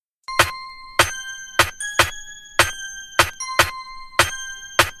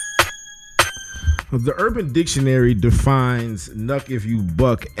The Urban Dictionary defines "knuck if you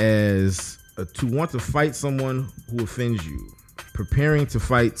buck" as to want to fight someone who offends you, preparing to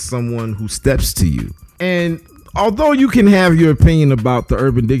fight someone who steps to you. And although you can have your opinion about the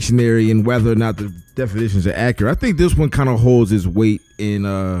Urban Dictionary and whether or not the definitions are accurate, I think this one kind of holds its weight in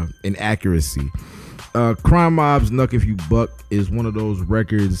accuracy. Crime Mob's "Knuck If You Buck" is one of those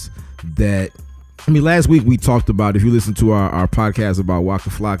records that, last week we talked about, if you listen to our podcast about Waka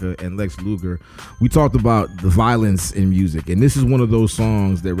Flocka and Lex Luger, we talked about the violence in music. And this is one of those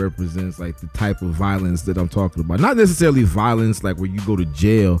songs that represents like the type of violence that I'm talking about. Not necessarily violence like where you go to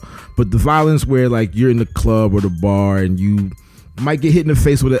jail, but the violence where like you're in the club or the bar and you might get hit in the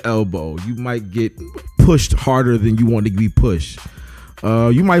face with an elbow. You might get pushed harder than you want to be pushed.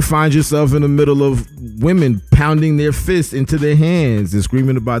 You might find yourself in the middle of women pounding their fists into their hands and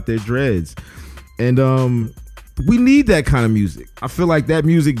screaming about their dreads. And we need that kind of music. I feel like that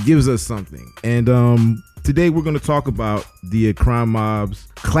music gives us something. And today we're going to talk about the Crime Mob's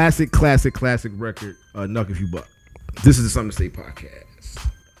classic record, "Knuck If You Buck." This is the Something to Say podcast.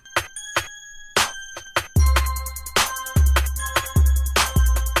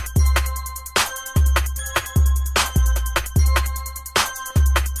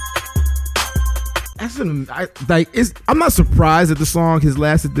 I'm not surprised that the song has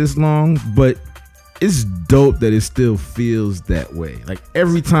lasted this long, but it's dope that it still feels that way. Like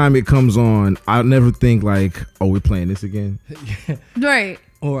every time it comes on, I'll never think like, "Oh, we're playing this again." Right.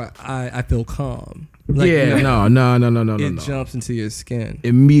 Or I feel calm. Like, yeah, no. It jumps into your skin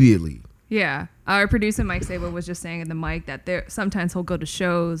immediately. Yeah. Our producer Mike Sabo was just saying in the mic that sometimes he'll go to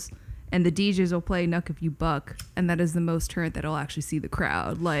shows and the DJs will play "Knuck If You Buck," and that is the most turn that he'll actually see the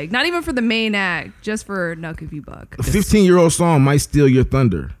crowd. Like, not even for the main act, just for "Knuck If You Buck." A 15-year-old song might steal your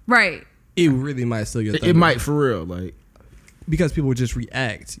thunder. Right. It really might steal your thunder. It might, for real. Like, because people just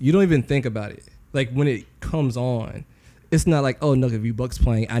react. You don't even think about it. Like, when it comes on, it's not like, "Oh, "Knuck If You Buck's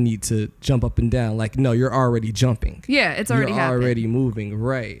playing, I need to jump up and down." Like, no, you're already jumping. Yeah, it's already happening. You're already moving,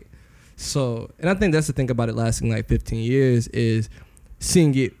 right. So, and I think that's the thing about it lasting like 15 years is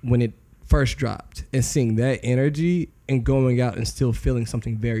seeing it when it first dropped and seeing that energy and going out and still feeling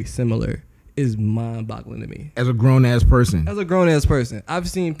something very similar is mind-boggling to me. As a grown-ass person. I've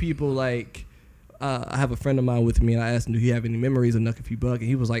seen people like, I have a friend of mine with me and I asked him, "Do he have any memories of "Knuck If You Buck?" And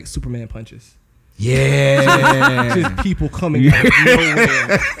he was like, Superman punches. Yeah. Just people coming out of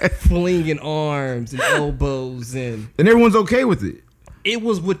nowhere, flinging arms and elbows. And everyone's okay with it. It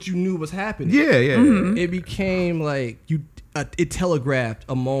was what you knew was happening. Yeah. Mm-hmm. It became like it telegraphed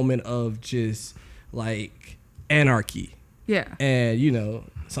a moment of just like anarchy. Yeah. And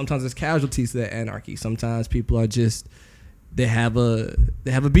sometimes there's casualties to that anarchy. Sometimes people are just they have a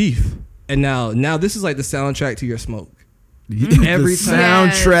beef. And now this is like the soundtrack to your smoke. Every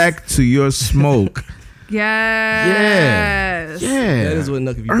soundtrack to your smoke. Yes. Yeah. That is what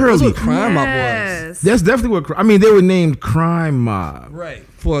 "Knuck If You Buck." That's what Crime Mob was. That's definitely what. They were named Crime Mob. Right.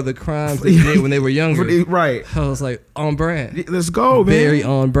 For the crimes they did when they were younger. Right. I was like, on brand. Let's go, man. Very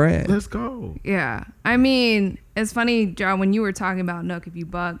on brand. Let's go. Yeah. It's funny, John, when you were talking about "Knuck If You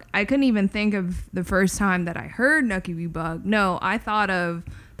Buck," I couldn't even think of the first time that I heard "Knuck If You Buck." No, I thought of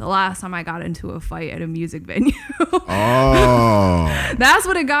the last time I got into a fight at a music venue. Oh. That's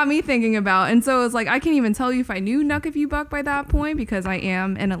what it got me thinking about. And so it's like, I can't even tell you if I knew "Knuck If You Buck" by that point because I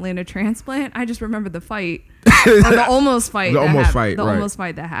am an Atlanta transplant. I just remember the fight. Or the almost fight. The almost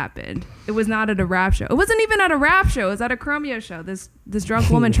fight that happened. It was not at a rap show. It wasn't even at a rap show. It was at a Chromeo show. This drunk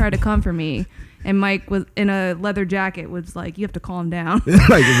woman tried to come for me. And Mike was in a leather jacket was like, "You have to calm down."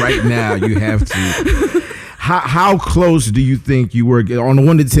 Like right now, you have to. How close do you think you were on a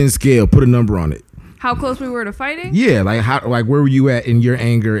 1 to 10 scale? Put a number on it. How close we were to fighting? Yeah, like where were you at in your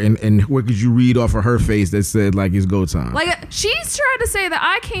anger, and what could you read off of her face that said like it's go time? Like she's trying to say that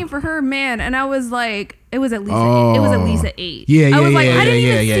I came for her man, and I was like, it was at least an 8. Yeah. I was like, I didn't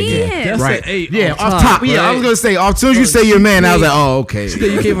even see him. That's right. an 8. Yeah, off top. right? Yeah, I was gonna say as soon as you say your man, I was like, oh, okay. She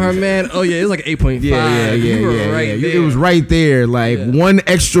said you gave her man. Oh yeah, it was like 8.5. Yeah. Right there. It was right there. Like one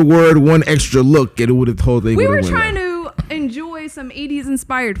extra word, one extra look, and it would have told they. We were trying to enjoy some 80s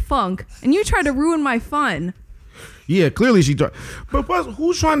inspired funk, and you tried to ruin my fun. Yeah, clearly she tried. But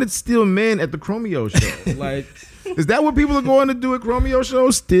who's trying to steal men at the Chromeo show? Like, is that what people are going to do at Chromeo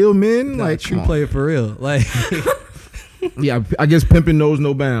shows? Steal men? Like, true player for real. Like, yeah, I guess pimping knows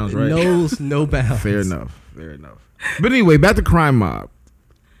no bounds, right? Knows no bounds. Fair enough. But anyway, back to Crime Mob.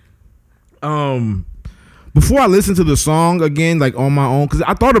 Before I listened to the song again, like on my own, because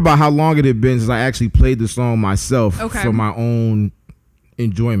I thought about how long it had been since I actually played the song myself for my own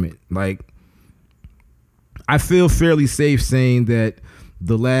enjoyment. Like, I feel fairly safe saying that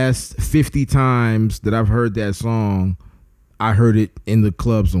the last 50 times that I've heard that song, I heard it in the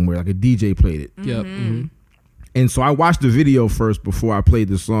club somewhere, like a DJ played it. Yep. Mm-hmm. And so I watched the video first before I played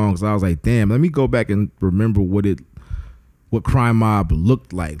the song. So I was like, damn, let me go back and remember what Crime Mob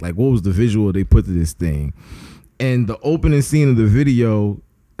looked like. Like, what was the visual they put to this thing? And the opening scene of the video,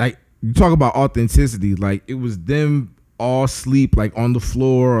 like, you talk about authenticity. Like, it was them all asleep, like, on the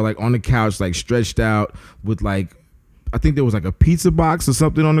floor or, like, on the couch, like, stretched out with, like, I think there was, like, a pizza box or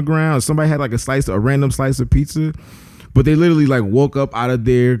something on the ground. Somebody had, like, a random slice of pizza. But they literally, like, woke up out of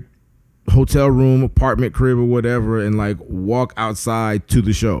their hotel room, apartment, crib, or whatever, and, like, walk outside to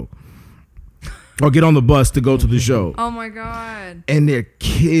the show. Or get on the bus to go to the show. Oh, my God. And they're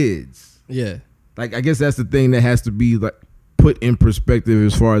kids. Yeah. Like, I guess that's the thing that has to be, like, put in perspective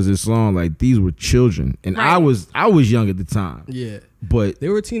as far as this song. Like, these were children. And right. I was young at the time. Yeah. But they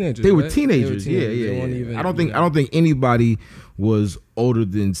were teenagers. They were teenagers. Yeah. I don't think anybody was older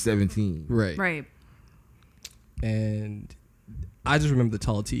than 17. Right. And I just remember the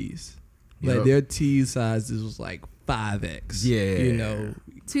tall tees. Like, their tee sizes was like 5X. Yeah. You know.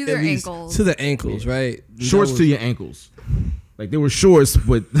 To their ankles. To the ankles, right? Shorts to your ankles. Like, they were shorts,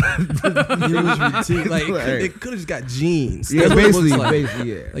 but it could have just got jeans. Yeah, basically,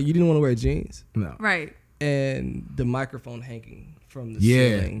 yeah. Like, you didn't want to wear jeans. No. Right. And the microphone hanging from the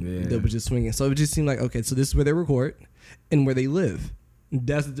ceiling that was just swinging. So it just seemed like, okay, so this is where they record and where they live.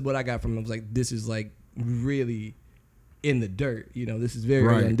 That's what I got from it. I was like, this is like really in the dirt. You know, this is very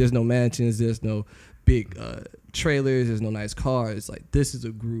right. There's no mansions. There's no big trailers. There's no nice cars. Like, this is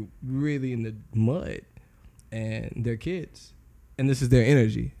a group really in the mud, and they're kids. And this is their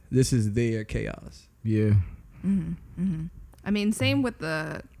energy. This is their chaos. Yeah. Mm-hmm. Mm-hmm. I mean, same with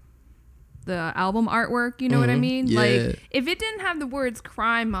the album artwork. You know what I mean? Yeah. Like, if it didn't have the words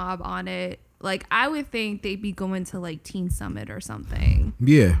Crime Mob on it, like, I would think they'd be going to, like, Teen Summit or something.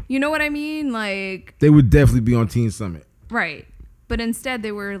 Yeah. You know what I mean? Like, they would definitely be on Teen Summit. Right. But instead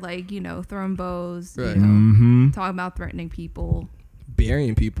they were, like, you know, throwing bows, right. You know, mm-hmm. talking about threatening people.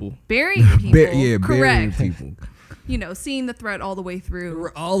 Burying people. Correct. Burying people. You know, seeing the threat all the way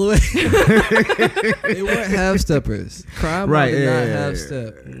through. All the way. They weren't half-steppers. Crime right, did not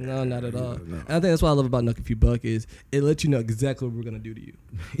half-step. No, not at all. No. And I think that's what I love about Knuck If You Buck is it lets you know exactly what we're going to do to you.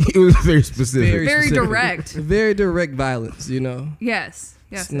 It was very specific. Very direct. Very direct violence, you know? Yes.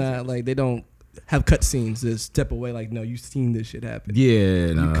 It's not like they don't have cut scenes that step away like, no, you've seen this shit happen. Yeah.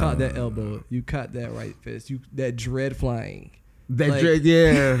 You caught that elbow. You caught that right fist. That dread flying. Dread,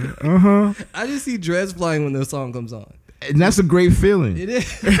 yeah. Uh-huh. I just see dreads flying when the song comes on. And that's a great feeling. It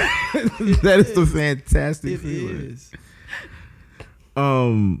is. That is a fantastic feeling. It is.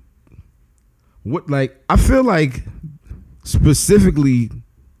 I feel like specifically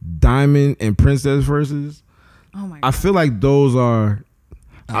Diamond and Princess verses. Oh my God. I feel like those are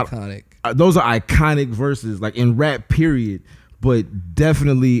iconic. Those are iconic verses, like in rap period, but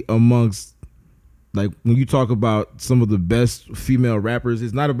definitely amongst, like, when you talk about some of the best female rappers,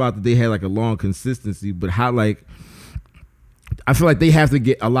 it's not about that they had like a long consistency, but how, like, I feel like they have to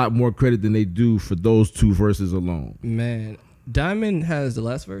get a lot more credit than they do for those two verses alone. Man, Diamond has the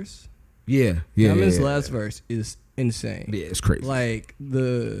last verse. Yeah. Diamond's last verse is insane. Yeah, it's crazy. Like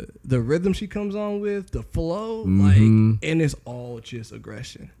the rhythm she comes on with, the flow, mm-hmm. like, and it's all just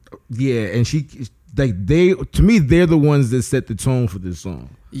aggression. Yeah, and to me, they're the ones that set the tone for this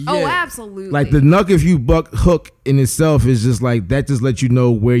song. Yeah. Oh, absolutely. Like, the Knuck If You Buck hook in itself is just like, that just lets you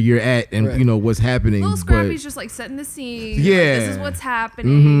know where you're at and, you know, what's happening. Lil Scrappy's just like setting the scene. Yeah. Like, this is what's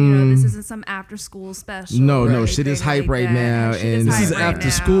happening. Mm-hmm. You know, this isn't some after school special. No, shit is hype right now. And this is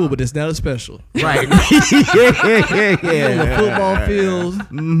after school, but it's not a special. Right. yeah. On the football field.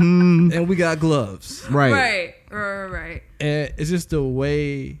 Mm-hmm. And we got gloves. Right. And it's just the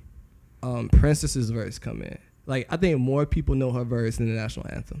way Princess's verse come in. Like, I think more people know her verse than the national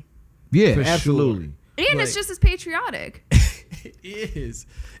anthem. Yeah, absolutely. Sure. And it's just as patriotic. It is.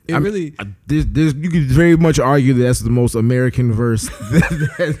 You could very much argue that that's the most American verse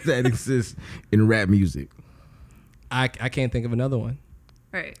that exists in rap music. I can't think of another one.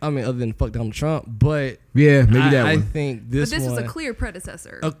 Right. I mean, other than fuck Donald Trump, but yeah, maybe that one. I think this was a clear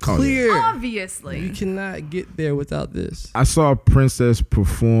predecessor. Obviously. You cannot get there without this. I saw Princess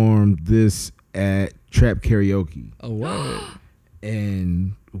perform this at Trap Karaoke. Oh, wow.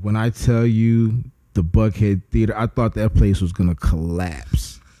 And when I tell you the Buckhead Theater, I thought that place was gonna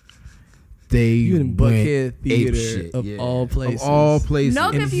collapse. You in Buckhead Theater of all places. Of all places.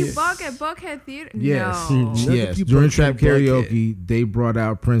 Knuck If You Buck at Buckhead Theater? Yes. No. Yes. During Trap Karaoke, they brought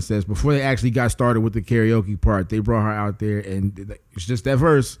out Princess. Before they actually got started with the karaoke part, they brought her out there, and it's just that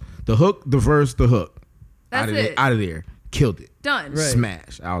verse. The hook, the verse, the hook. That's Out of there. killed it. Done. Right.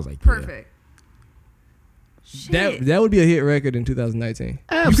 Smash. I was like, perfect. That would be a hit record in 2019.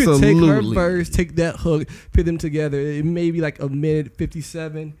 Absolutely. You could take her verse, take that hook, put them together. It may be like a minute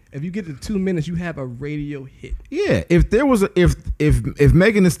 57. If you get to 2 minutes, you have a radio hit. Yeah, if there was if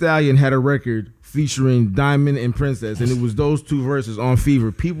Megan Thee Stallion had a record featuring Diamond and Princess and it was those two verses on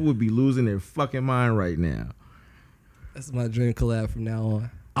Fever, people would be losing their fucking mind right now. That's my dream collab from now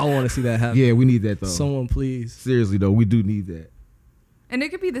on. I want to see that happen. Yeah, we need that though. Someone please. Seriously though, we do need that. And it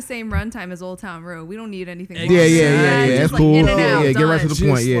could be the same runtime as Old Town Road. We don't need anything. Yeah. That's cool. Yeah, get right to the just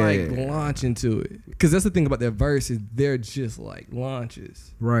point. Yeah, like launch into it. Because that's the thing about their verses. They're just like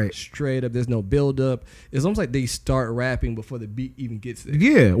launches. Right. Straight up. There's no build up. It's almost like they start rapping before the beat even gets there.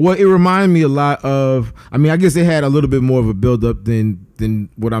 Yeah. Well, it reminded me a lot of. I mean, I guess it had a little bit more of a build up than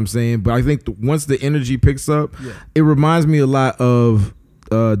what I'm saying. But I think once the energy picks up, it reminds me a lot of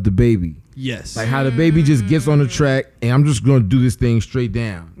the Baby. Yes. Like how the Baby just gets on the track and I'm just going to do this thing straight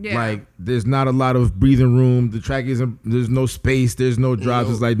down. Yeah. Like there's not a lot of breathing room. The track isn't, there's no space. There's no drops.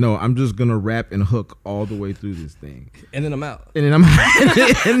 It's like, no, I'm just going to rap and hook all the way through this thing. And then I'm out. And then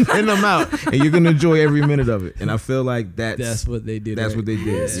I'm out. And you're going to enjoy every minute of it. And I feel like that's what they did. That's right. what they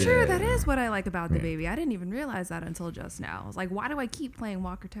did. It's true. That is what I like about the Baby. I didn't even realize that until just now. I was like, why do I keep playing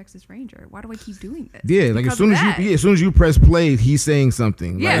Walker Texas Ranger? Why do I keep doing this? Yeah, like as soon as you press play, he's saying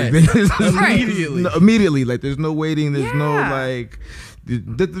something. Yeah, like, immediately. Like there's no waiting. There's no like the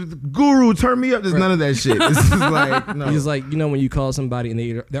guru turn me up. There's none of that shit. It's just like no. He's like, you know when you call somebody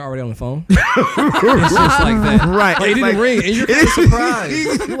and they're already on the phone. It's just like that. Right. Like, it didn't ring and you're kind of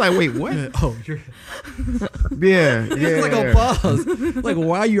surprised. You're like, wait, what? Oh, you're. Yeah. It's like a pause. Like,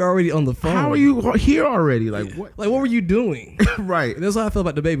 why are you already on the phone? How are you here already? Like what? Like what were you doing? Right. That's how I feel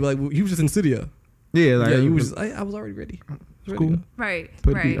about the Baby. Like he was just in studio. Yeah. Like you was just. I was already ready. Cool. Right.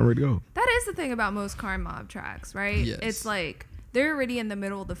 I'm ready to go. That is the thing about most Crime Mob tracks, right? Yes. It's like they're already in the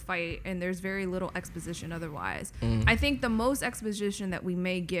middle of the fight and there's very little exposition otherwise. I think the most exposition that we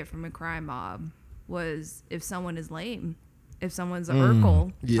may get from a Crime Mob was if someone is lame. If someone's an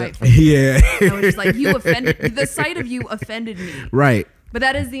Urkel type thing. Yeah. And it's just like, you offended, the sight of you offended me. Right. But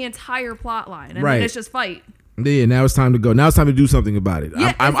that is the entire plot line. And right. then it's just fight. Yeah, now it's time to go. Now it's time to do something about it.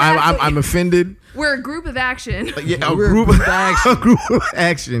 Yeah, I'm offended. We're a group of action. Yeah, a group of action. A group of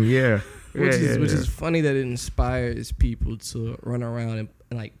action, yeah. Which is funny that it inspires people to run around and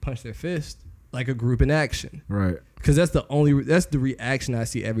like punch their fist like a group in action. Right. Because that's the reaction I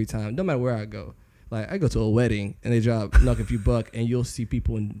see every time, no matter where I go. Like I go to a wedding and they drop Knuck If You Buck and you'll see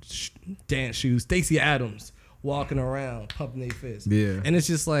people in dance shoes, Stacey Adams walking around pumping their fist. Yeah. And it's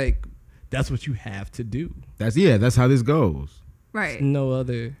just like that's what you have to do. That's how this goes. Right.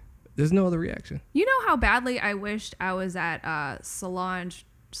 There's no other reaction. You know how badly I wished I was at Solange's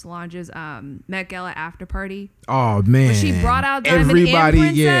Met Gala after party. Oh man, when she brought out Diamond everybody. And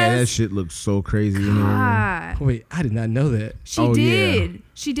Princess. Yeah, that shit looks so crazy. Wait, I did not know that. She did. Yeah.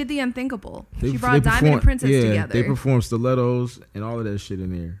 She did the unthinkable. She brought Diamond and Princess together. They performed stilettos and all of that shit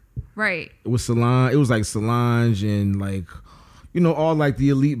in there. Right. It was Solange. It was like Solange and like, you know, all like the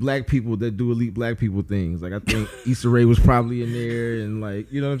elite black people that do elite black people things. Like I think Issa Rae was probably in there and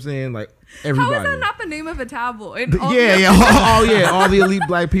like, you know what I'm saying? Like everybody. How is that not the name of a tabloid? All the elite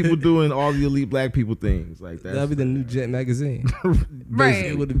black people doing all the elite black people things like that. That'd be the new Jet magazine.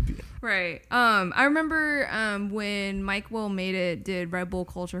 Right. Right. I remember when Mike Will did Red Bull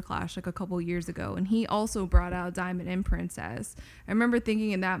Culture Clash like a couple years ago, and he also brought out Diamond and Princess. I remember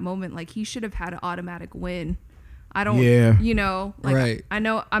thinking in that moment, like, he should have had an automatic win. I don't, you know, like, right. I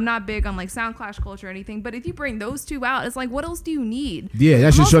know I'm not big on like sound clash culture or anything, but if you bring those two out, it's like, what else do you need? Yeah,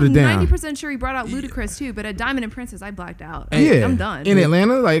 that should shut it down. 90% sure he brought out Ludacris too, but at Diamond and Princess, I blacked out. Yeah, I'm done. In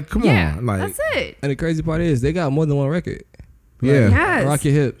Atlanta, like, come on, like that's it. And the crazy part is they got more than one record. Yeah, yes. Rock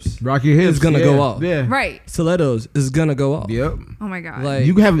Your Hips. Rock Your Hips is gonna go off. Yeah, right. Stilettos is gonna go off. Yep. Oh my god. Like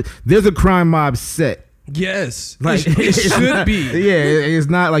you there's a Crime Mob set. Yes, like it should be. Yeah, it's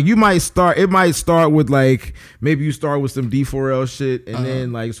not like it might start with like maybe you start with some D4L shit and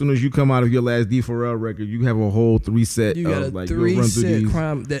then like as soon as you come out of your last D4L record, you have a whole 3 set. You got of, like, 3 set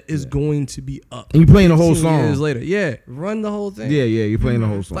crime that is going to be up. And you playing the whole song years later. Run the whole thing. Yeah, you're playing the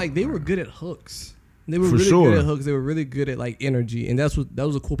whole song. Like they were good at hooks. They were really good at hooks. They were really good at like energy, and that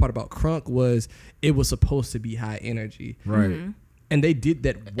was a cool part about Crunk was it was supposed to be high energy, right? Mm-hmm. And they did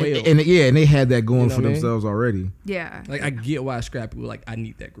that well. And they had that going for themselves already. Yeah. Like I get why Scrappy was like, I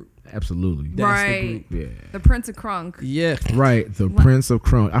need that group. Absolutely. That's right. the group. Yeah. The Prince of Crunk. Yeah. Right. The Prince of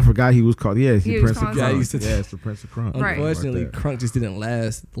Crunk. I forgot he was called. Yeah, he Prince of Crunk. Crunk. Yeah, it's the Prince of Crunk. Right. Unfortunately, Crunk just didn't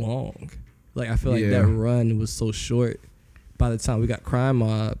last long. Like I feel like that run was so short. By the time we got Crime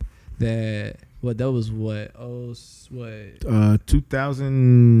Mob, that What that was? What?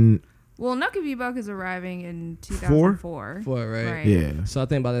 2000. Well, Knuck If You Buck is arriving in 2004. Right? Yeah. So I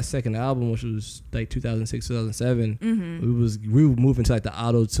think by that second album, which was like 2006, 2007, Mm-hmm. we were moving to like the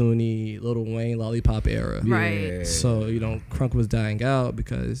auto-tuney, Lil Wayne, Lollipop era. Right. So, crunk was dying out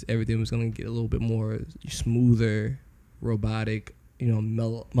because everything was going to get a little bit more smoother, robotic,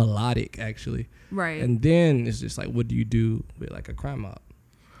 melodic actually. Right. And then it's just like, what do you do with like a Crime Mob?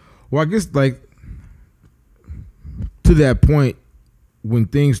 Well, I guess like to that point, when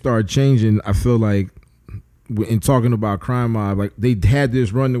things started changing, I feel like in talking about Crime Mob, like they had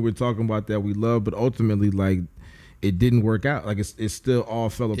this run that we're talking about that we love, but ultimately like it didn't work out. Like it still all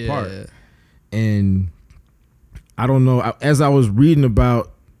fell apart. And I don't know, as I was reading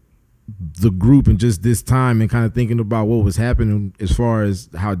about the group and just this time and kind of thinking about what was happening as far as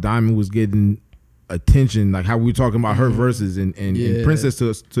how Diamond was getting attention, like how we were talking about her verses and Princess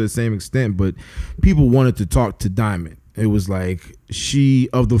to the same extent, but people wanted to talk to Diamond. It was like it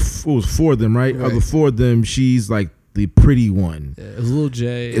was four of them, right? Of the four of them, she's like the pretty one. Yeah, it was Lil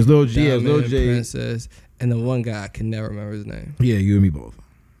J. It's Lil J. Diamond, Lil J. Princess, and the one guy I can never remember his name. Yeah, you and me both.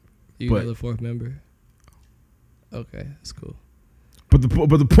 You know the fourth member. Okay, that's cool. But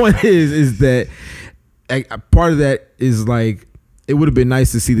the point is that part of that is like it would have been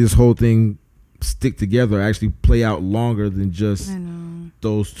nice to see this whole thing stick together, actually play out longer than just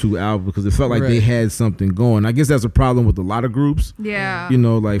those two albums, because it felt like they had something going. I guess that's a problem with a lot of groups. Yeah. For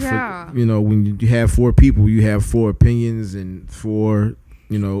when you have four people, you have four opinions and four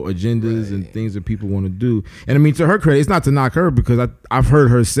agendas and things that people want to do. And I mean, to her credit, it's not to knock her, because I've heard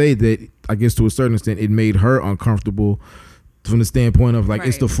her say that I guess to a certain extent it made her uncomfortable from the standpoint of like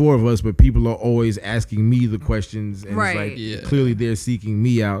it's the four of us, but people are always asking me the questions, and it's like clearly they're seeking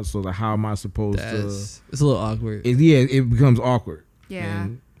me out. So like, how am I supposed to? It's a little awkward. It becomes awkward. Yeah.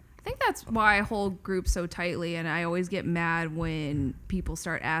 I think that's why I hold groups so tightly, and I always get mad when people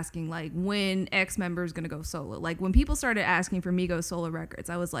start asking like when X member is gonna go solo. Like when people started asking for Migos solo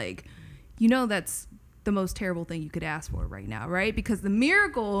records, I was like, that's the most terrible thing you could ask for right now, right? Because the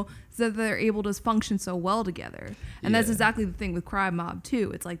miracle is that they're able to function so well together. And that's exactly the thing with Crime Mob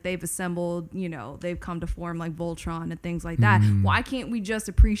too. It's like they've assembled, they've come to form like Voltron and things like that. Why can't we just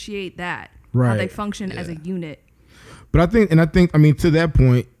appreciate that? How they function as a unit. But I think, to that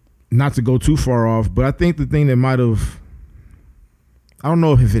point, not to go too far off, but I think the thing that might have, I don't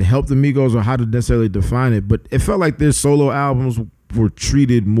know if it helped the Migos or how to necessarily define it, but it felt like their solo albums were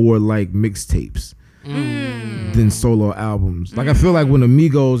treated more like mixtapes than solo albums. Like I feel like when a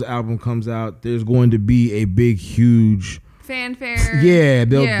Migos album comes out, there's going to be a big, huge fanfare. Yeah,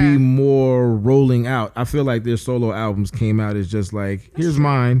 there'll be more rolling out. I feel like their solo albums came out as just like, here's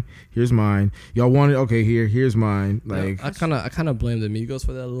mine. Y'all want it? Okay, here's mine. Like I kind of blame the Migos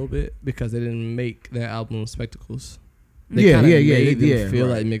for that a little bit, because they didn't make their album spectacles. They feel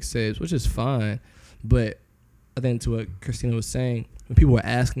like mixtapes, which is fine. But I think to what Christina was saying, when people were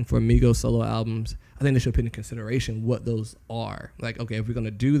asking for Migos solo albums, I think they should put into consideration what those are. Like, okay, if we're going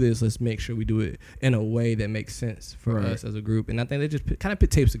to do this, let's make sure we do it in a way that makes sense for us as a group. And I think they just kind of put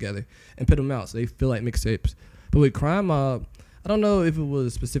tapes together and put them out so they feel like mixtapes. But with Crime Mob, I don't know if it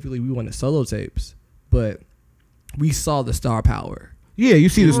was specifically we wanted solo tapes, but we saw the star power. Yeah, you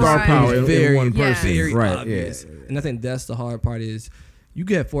see the star power in one person. Very obvious. Yeah. And I think that's the hard part is you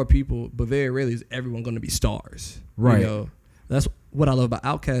get four people, but very rarely is everyone going to be stars. Right. That's what I love about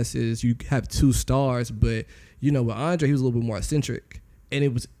Outkast is you have two stars, but with Andre, he was a little bit more eccentric, and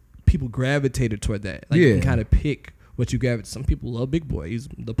it was people gravitated toward that. Like you can kind of pick what you gravitate. Some people love Big Boy; he's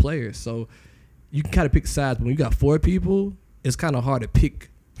the player, so you can kind of pick sides. But when you got four people, it's kind of hard to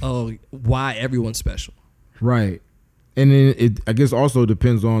pick why everyone's special. Right, and then it I guess also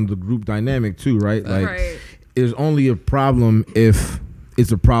depends on the group dynamic too, right? Like there's only a problem if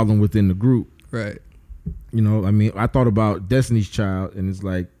it's a problem within the group, right? I thought about Destiny's Child, and it's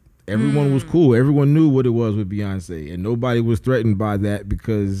like everyone was cool. Everyone knew what it was with Beyonce, and nobody was threatened by that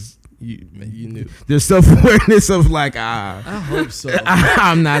because you knew. There's self-awareness of like, I hope so.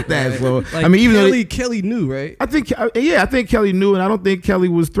 I'm not that. So like, even Kelly knew, right? I think Kelly knew, and I don't think Kelly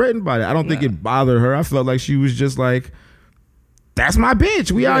was threatened by that. I don't think it bothered her. I felt like she was just like, that's my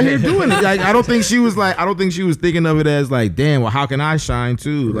bitch. We out here doing it. Like I don't think she was thinking of it as like, damn, well, how can I shine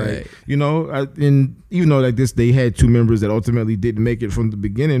too? Like, and even though like this, they had two members that ultimately didn't make it from the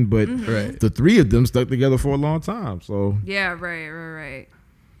beginning, but the three of them stuck together for a long time. So yeah, right.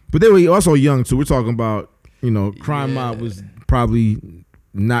 But they were also young too. We're talking about, Crime Mob was probably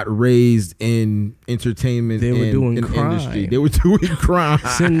not raised in entertainment. They were doing crime. Industry. They were doing crime.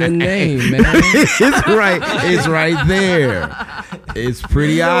 It's in the name, man. It's right there. It's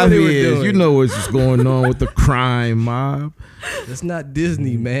pretty obvious. You know what's going on with the crime mob. It's not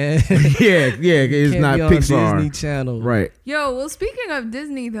Disney, man. yeah, it's not Pixar. Disney Channel, right? Yo, well, speaking of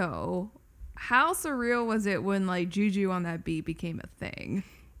Disney though, how surreal was it when like Juju on that beat became a thing?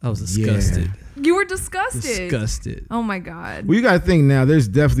 I was disgusted. Yeah. You were disgusted. Disgusted. Oh my God. Well, you gotta think now. There's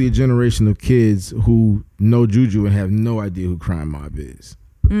definitely a generation of kids who know Juju and have no idea who Crime Mob is.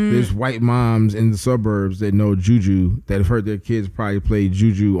 There's white moms in the suburbs that know Juju, that have heard their kids probably play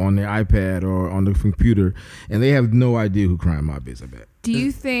Juju on their iPad or on the computer, and they have no idea who Crime Mob is, I bet. Do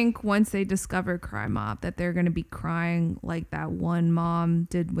you think once they discover Crime Mob that they're going to be crying like that one mom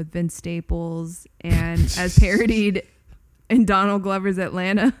did with Vince Staples and as parodied in Donald Glover's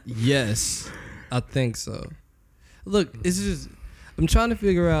Atlanta? Yes, I think so. Look, it's just, I'm trying to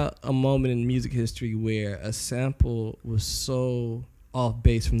figure out a moment in music history where a sample was so off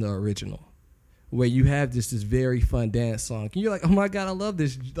base from the original, where you have this very fun dance song and you're like, oh my God, I love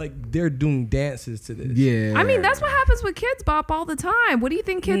this. Like, they're doing dances to this. Yeah. I mean, that's what happens with Kids Bop all the time. What do you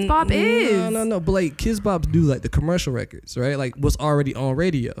think Kids Bop is? No. But like Kids Bop do like the commercial records, right? Like what's already on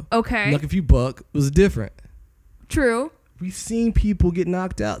radio. Okay. Like If You Buck was different. True. We've seen people get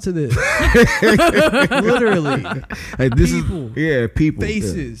knocked out to this. Literally. Like this people. People.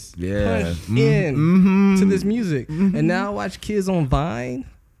 Faces. Yeah. Punched in to this music. And now I watch kids on Vine.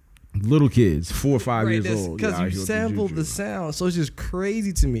 Little kids, 4 or 5 years old. Because you sampled the sound. So it's just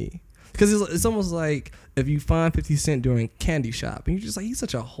crazy to me. Because it's almost like if you find 50 Cent during Candy Shop and you're just like, he's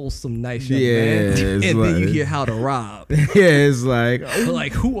such a wholesome, nice young man. And then you hear How to Rob. Yeah, it's like,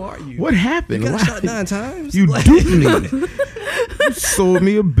 like, who are you? What happened? You got shot 9 times? You duped me. You sold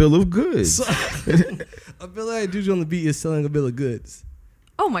me a bill of goods. So, I feel like Juju on the beat is selling a bill of goods.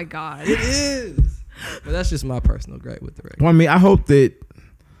 Oh my God. It is. But that's just my personal gripe with the record. Well, I mean, I hope that,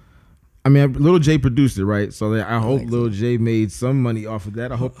 Lil J produced it, right? So I hope Lil J made some money off of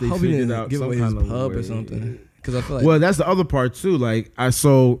that. I hope they figured out some kind of pub way. or something. Because I feel like, well, that's the other part too. Like I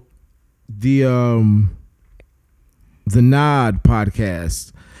saw the Nod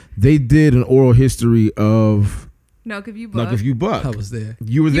podcast. They did an oral history of Knuck If You Buck. Knuck If You Buck. I was there.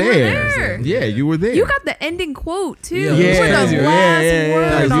 You were there. Yeah, you were there. You got the ending quote too. Yeah, You were the last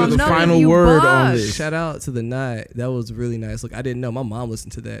word you were on the Knuck final If You word Buck. on this. Shout out to the night. That was really nice. Look, I didn't know. My mom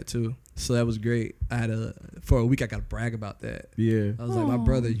listened to that too. So that was great. For a week, I got to brag about that. Yeah. I was like, my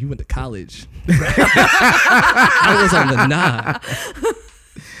brother, you went to college. I was on the Nod.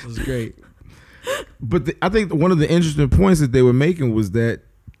 It was great. But I think one of the interesting points that they were making was that,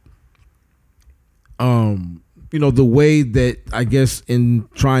 the way that I guess in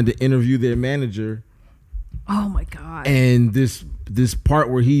trying to interview their manager. Oh my God. And this part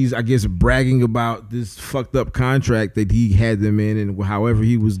where he's, I guess, bragging about this fucked up contract that he had them in and however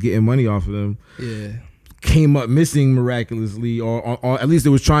he was getting money off of them. Yeah. Came up missing miraculously, or at least it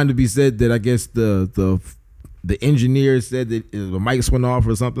was trying to be said that I guess the engineer said that the mics went off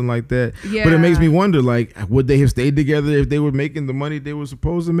or something like that. Yeah. But it makes me wonder, like, would they have stayed together if they were making the money they were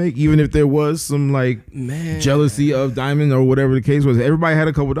supposed to make, even if there was some jealousy of Diamond or whatever the case was? Everybody had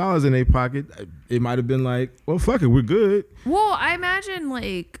a couple dollars in their pocket. It might have been like, well, fuck it, we're good. Well, I imagine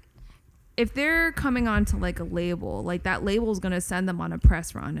like if they're coming onto like a label, like that label is going to send them on a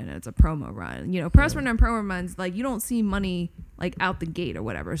press run and it's a promo run. Press run and promo runs, like you don't see money like out the gate or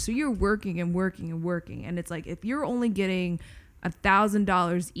whatever. So you're working and working and working. And it's like, if you're only getting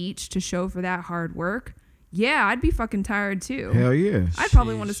 $1,000 each to show for that hard work, yeah, I'd be fucking tired too. Hell yeah. I'd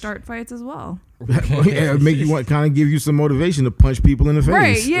probably want to start fights as well. Yeah, make you want, kind of give you some motivation to punch people in the face.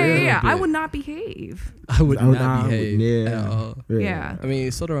 Right, yeah. I would not behave. I would not behave at all. Yeah. I mean,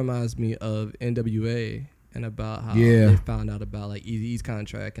 it sort of reminds me of NWA and about how they found out about like Eazy-E's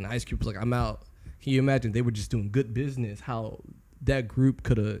contract and Ice Cube was like, I'm out. Can you imagine they were just doing good business, how that group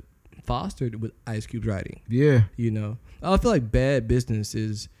could have fostered with Ice Cube's writing? Yeah. I feel like bad business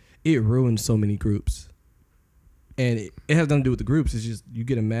it ruins so many groups. And it has nothing to do with the groups. It's just you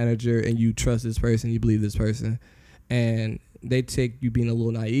get a manager and you trust this person, you believe this person, and they take you being a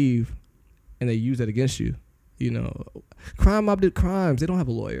little naive and they use that against you. Crime Mob did crimes. They don't have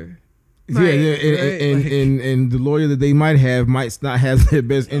a lawyer. Right. And the lawyer that they might have might not have their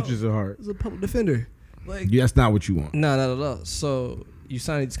best interests at heart. It's a public defender. That's not what you want. No, not at all. So you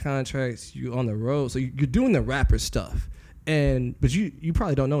sign these contracts, you on the road, so you're doing the rapper stuff. But you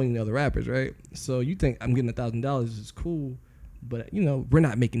probably don't know any other rappers, right? So you think I'm getting $1,000 is cool, but we're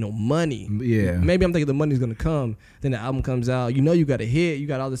not making no money. Yeah. Maybe I'm thinking the money's gonna come. Then the album comes out. You got a hit. You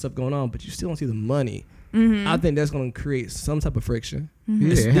got all this stuff going on, but you still don't see the money. Mm-hmm. I think that's gonna create some type of friction.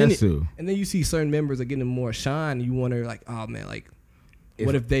 Mm-hmm. Yeah, it has to. And then you see certain members are getting more shine. And you wonder like, oh man, like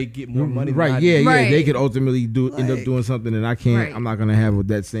what if they get more money? Right? Yeah. They could ultimately end up doing something, and I can't. Right. I'm not gonna have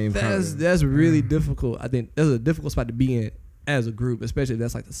that same. That's really difficult. I think that's a difficult spot to be in as a group, especially if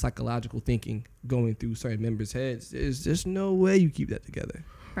that's like the psychological thinking going through certain members' heads. There's just no way you keep that together.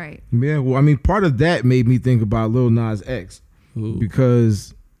 Right. Yeah. Well, I mean, part of that made me think about Lil Nas X. Ooh.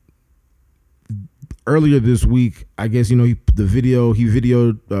 Because earlier this week, I guess he put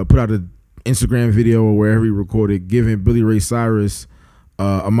out an Instagram video or wherever he recorded, giving Billy Ray Cyrus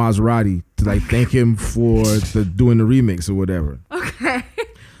a Maserati to like thank him for doing the remix or whatever. Okay.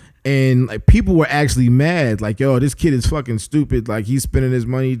 And like people were actually mad, like, yo, this kid is fucking stupid. Like he's spending his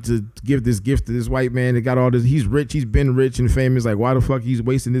money to give this gift to this white man that got all this. He's rich. He's been rich and famous. Like why the fuck he's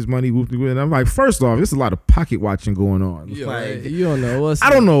wasting his money? And I'm like, first off, there's a lot of pocket watching going on. Yeah, like, you don't know. I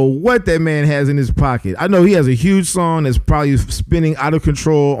don't know what that man has in his pocket. I know he has a huge song that's probably spinning out of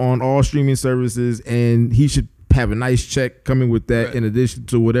control on all streaming services, and he should have a nice check coming with that in addition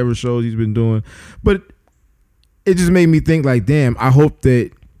to whatever shows he's been doing. But it just made me think like, damn, I hope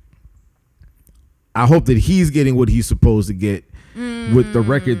that he's getting what he's supposed to get with the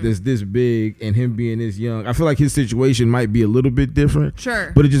record that's this big and him being this young. I feel like his situation might be a little bit different.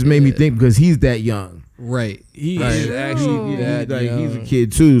 Sure. But it just made me think because he's that young. Right. He is actually that young. He's a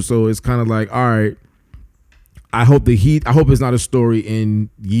kid too, so it's kind of like, all right, I hope it's not a story in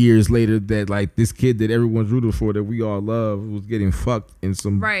years later that like this kid that everyone's rooting for that we all love was getting fucked in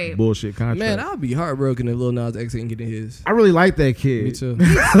some bullshit contract. Man, I would be heartbroken if Lil Nas X ain't getting his. I really like that kid. Me too.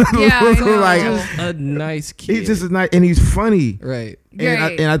 Like a nice kid. He's just a nice, and he's funny. Right.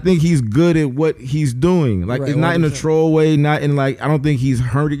 And I think he's good at what he's doing. Like it's not 100%. In a troll way, not in like I don't think he's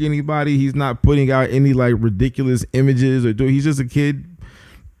hurting anybody. He's not putting out any like ridiculous images or doing. He's just a kid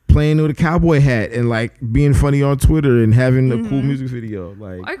playing with a cowboy hat and like being funny on Twitter and having a cool music video.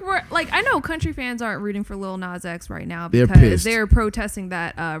 Like I know country fans aren't rooting for Lil Nas X right now because they're protesting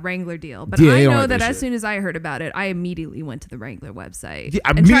that Wrangler deal. But I know that as soon as I heard about it, I immediately went to the Wrangler website.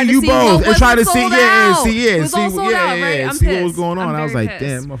 And tried to see what was sold out. It was all sold out, right? I'm see pissed. what was going on. I was like,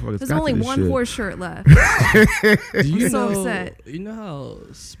 pissed. damn, motherfuckers. There's only one horse shirt left. I'm so upset. You know how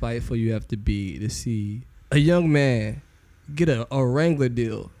spiteful you have to be to see a young man get a Wrangler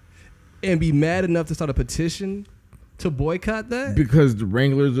deal and be mad enough to start a petition to boycott that? Because the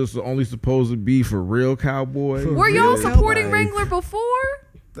Wranglers are only supposed to be for real cowboys. Were y'all supporting Wrangler before?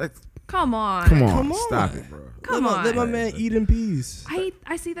 Come on. Stop it, bro. Come on. Let my man eat in peace.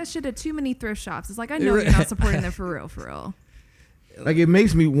 I see that shit at too many thrift shops. It's like, I know you're not supporting them for real. Like, it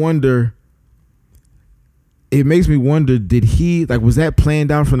makes me wonder, did he, like, was that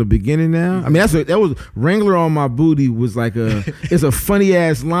planned out from the beginning now? I mean, that was Wrangler on my booty was like it's a funny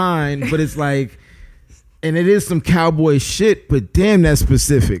ass line, but it's like, and it is some cowboy shit, but damn, that's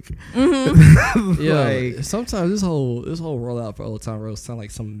specific. Mm-hmm. Yeah, sometimes this whole rollout for Old Town Road sound like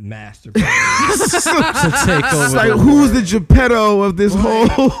some master plan to take over. It's like, who's the Geppetto of this whole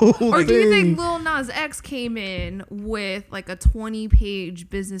Or do you think Lil Nas X came in with like a 20-page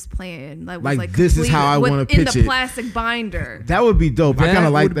business plan? Like this is how I want to pitch it. In the plastic binder. That would be dope. I kind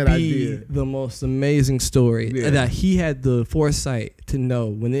of like that idea. The most amazing story that he had the foresight to know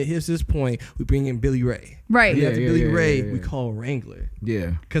when it hits this point, we bring in Billy Ray. Right. After Billy Ray, we call Wrangler.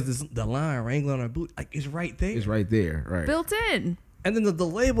 Yeah. Because the line Wrangler on our boot, like, is right there. It's right there. Right. Built in. And then the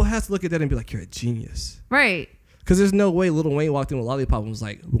label has to look at that and be like, you're a genius. Right. Because there's no way Lil Wayne walked in with Lollipop and was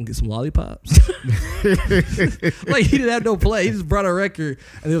like, we're going to get some lollipops. Like, he didn't have no play. He just brought a record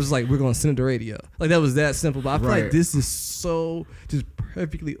and it was like, we're going to send it to radio. Like, that was that simple. But I feel like this is so just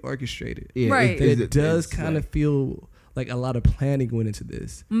perfectly orchestrated. Yeah, right. It does kind of feel like a lot of planning went into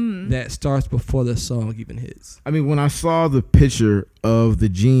this that starts before the song even hits. I mean, when I saw the picture of the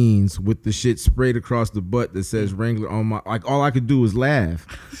jeans with the shit sprayed across the butt that says Wrangler on my, like, all I could do was laugh.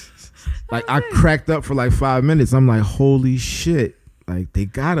 Like, I cracked up for like 5 minutes. I'm like, holy shit. Like, they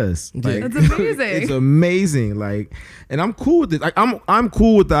got us. Like, that's amazing. It's amazing. Like, and I'm cool with it. Like, I'm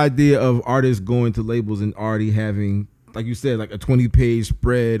cool with the idea of artists going to labels and already having, like you said, like a 20-page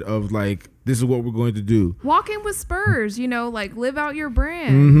spread of like, this is what we're going to do. Walk in with spurs, like live out your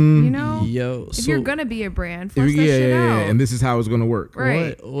brand, if you're going to be a brand, flesh that shit out. And this is how it's going to work.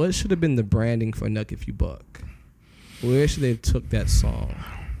 Right. What should have been the branding for Nuck If You Buck? Where should they have took that song?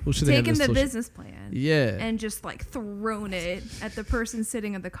 Taken the business plan. Yeah. And just like thrown it at the person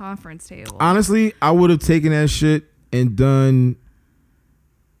sitting at the conference table. Honestly, I would have taken that shit and done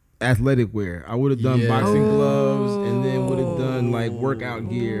athletic wear. I would have done boxing gloves and then would have done like workout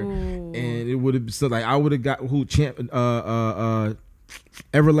gear, and it would have, so like I would have got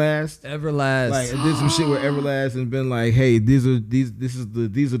Everlast. Like I did some shit with Everlast and been like, hey, these are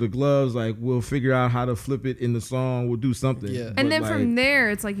the gloves. Like, we'll figure out how to flip it in the song. We'll do something. Yeah. And then from there,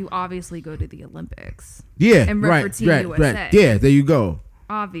 it's like you obviously go to the Olympics. Yeah. And rep for Team USA. Right. Yeah, there you go.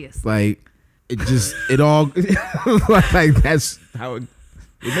 Obviously. Like, it all like that's how it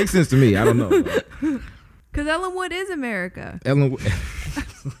makes sense to me. I don't know. Because Ellenwood is America. Ellenwood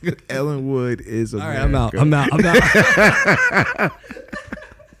is America. All right, I'm out.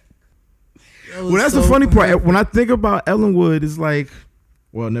 Well, that's the funny part. When I think about Ellenwood, it's like,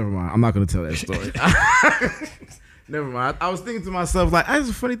 well, never mind. I'm not going to tell that story. Never mind. I was thinking to myself, like, that's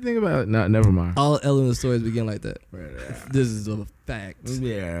a funny thing about it. No, never mind. All Ellenwood stories begin like that. Right. This is a fact.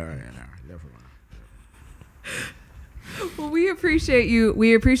 Yeah, never mind. Well, we appreciate you.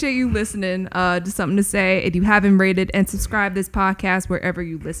 We appreciate you listening to Something to Say. If you haven't rated and subscribed this podcast wherever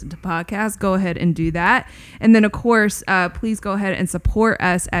you listen to podcasts, go ahead and do that. And then, of course, please go ahead and support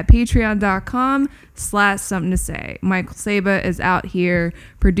us at patreon.com/something to say. Michael Saba is out here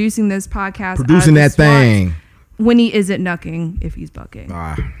producing this podcast. Producing that thing. When he isn't knucking, if he's bucking.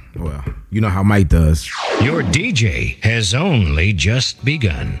 Well, you know how Mike does. Your DJ has only just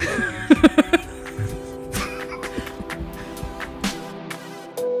begun.